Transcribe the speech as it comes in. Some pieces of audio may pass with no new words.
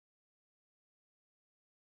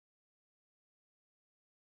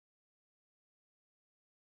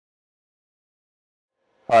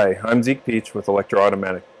Hi, I'm Zeke Peach with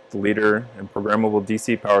Elektro-Automatik, the leader in programmable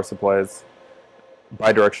DC power supplies,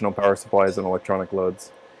 bidirectional power supplies, and electronic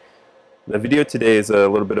loads. The video today is a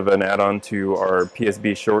little bit of an add-on to our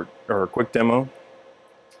PSB short or quick demo.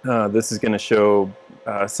 This is going to show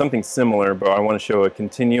something similar, but I want to show a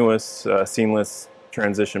continuous, seamless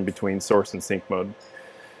transition between source and sink mode.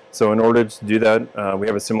 So in order to do that, we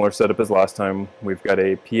have a similar setup as last time. We've got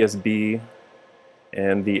a PSB,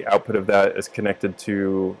 and the output of that is connected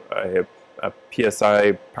to a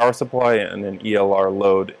PSI power supply and an ELR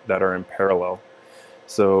load that are in parallel.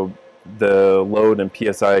 So the load and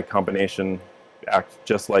PSI combination act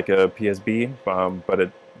just like a PSB, but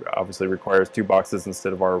it obviously requires two boxes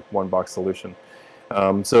instead of our one box solution.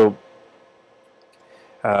 What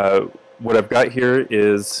I've got here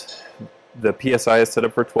is the PSI is set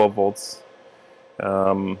up for 12 volts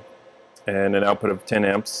and an output of 10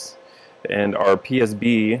 amps. And our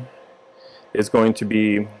PSB is going to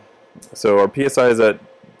be, so our PSI is at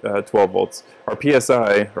 12 volts. Our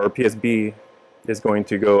PSI, or PSB, is going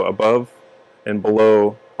to go above and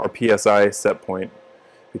below our PSI set point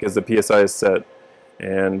because the PSI is set,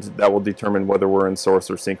 and that will determine whether we're in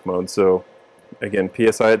source or sink mode. So again,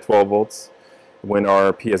 PSI at 12 volts. When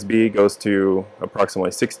our PSB goes to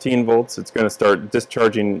approximately 16 volts, it's going to start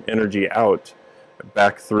discharging energy out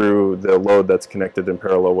back through the load that's connected in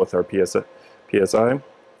parallel with our PSI.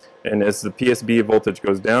 And as the PSB voltage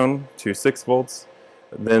goes down to 6 volts,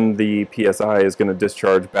 then the PSI is going to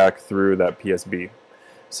discharge back through that PSB.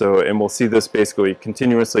 And we'll see this basically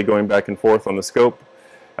continuously going back and forth on the scope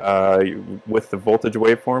with the voltage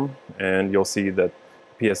waveform, and you'll see that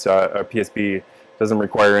PSB doesn't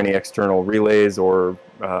require any external relays or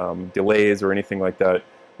delays or anything like that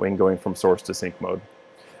when going from source to sink mode.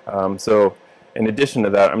 In addition to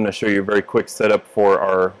that, I'm going to show you a very quick setup for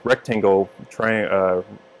our rectangle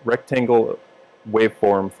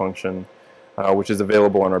waveform function, which is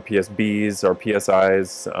available on our PSBs, our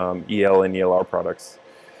PSIs, EL and ELR products.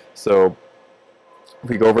 So if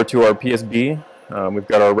we go over to our PSB, we've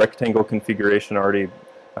got our rectangle configuration already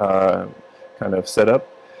kind of set up.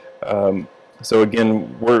 So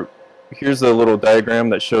again, here's a little diagram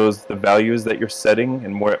that shows the values that you're setting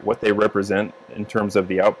and what they represent in terms of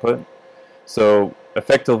the output. So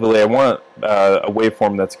effectively, I want a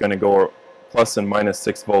waveform that's going to go plus and minus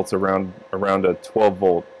 6 volts around a 12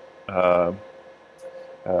 volt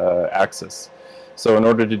axis. So in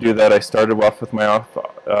order to do that, I started off with my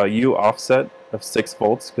U offset of 6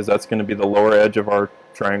 volts because that's going to be the lower edge of our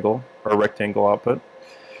triangle or rectangle output.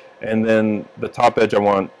 And then the top edge I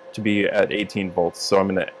want to be at 18 volts. So I'm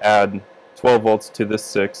going to add 12 volts to this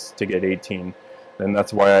 6 to get 18. And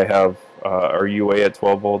that's why I have our UA at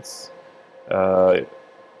 12 volts. Our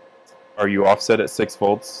U offset at 6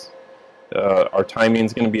 volts. Our timing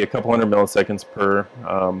is going to be a couple hundred milliseconds per.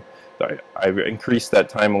 I've increased that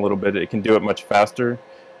time a little bit. It can do it much faster,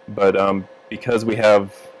 but because we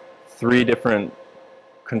have 3 different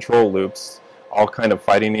control loops all kind of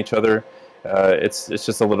fighting each other, it's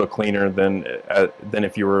just a little cleaner than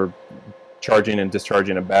if you were charging and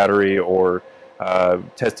discharging a battery or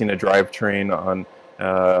testing a drivetrain on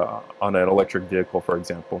an electric vehicle, for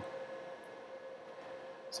example.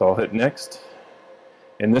 So I'll hit next.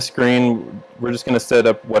 In this screen, we're just going to set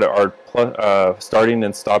up what our starting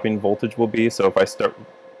and stopping voltage will be. So if I start,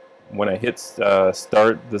 when I hit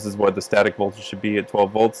start, this is what the static voltage should be at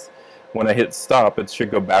 12 volts. When I hit stop, it should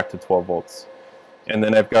go back to 12 volts. And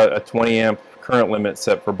then I've got a 20 amp current limit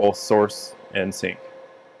set for both source and sink.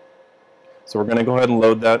 So we're going to go ahead and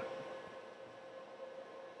load that.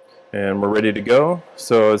 And we're ready to go.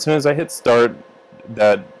 So as soon as I hit start,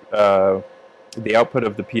 the output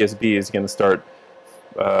of the PSB is going to start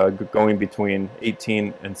going between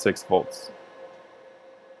 18 and 6 volts.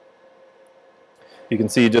 You can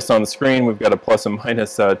see just on the screen we've got a plus and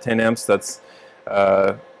minus 10 amps that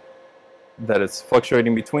it's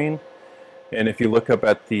fluctuating between. And if you look over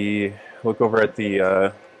at the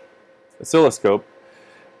oscilloscope,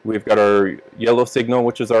 we've got our yellow signal,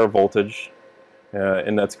 which is our voltage,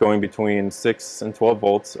 and that's going between 6 and 12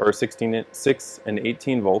 volts, or 6 and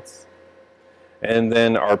 18 volts. And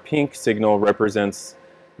then our pink signal represents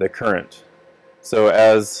the current. So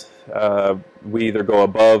as we either go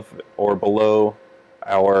above or below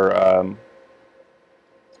our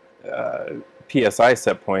PSI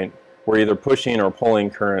set point, we're either pushing or pulling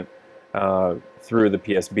current through the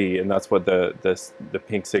PSB, and that's what the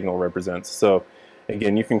pink signal represents. So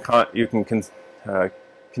again, you can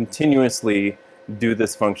continuously do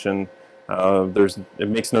this function. It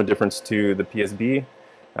makes no difference to the PSB.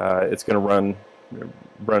 It's going to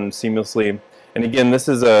run seamlessly. And again, this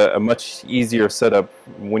is a much easier setup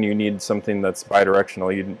when you need something that's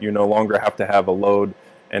bidirectional. You no longer have to have a load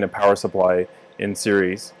and a power supply in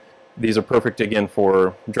series. These are perfect again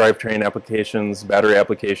for drivetrain applications, battery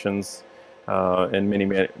applications, and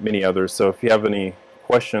many others. So if you have any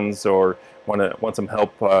questions or want some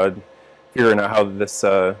help figuring out how this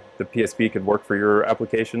the PSB could work for your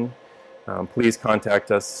application, please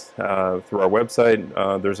contact us through our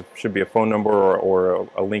website. Should be a phone number or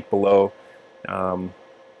a link below,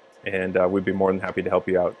 and we'd be more than happy to help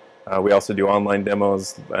you out. We also do online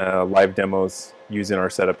demos, live demos using our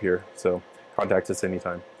setup here. So contact us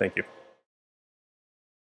anytime. Thank you.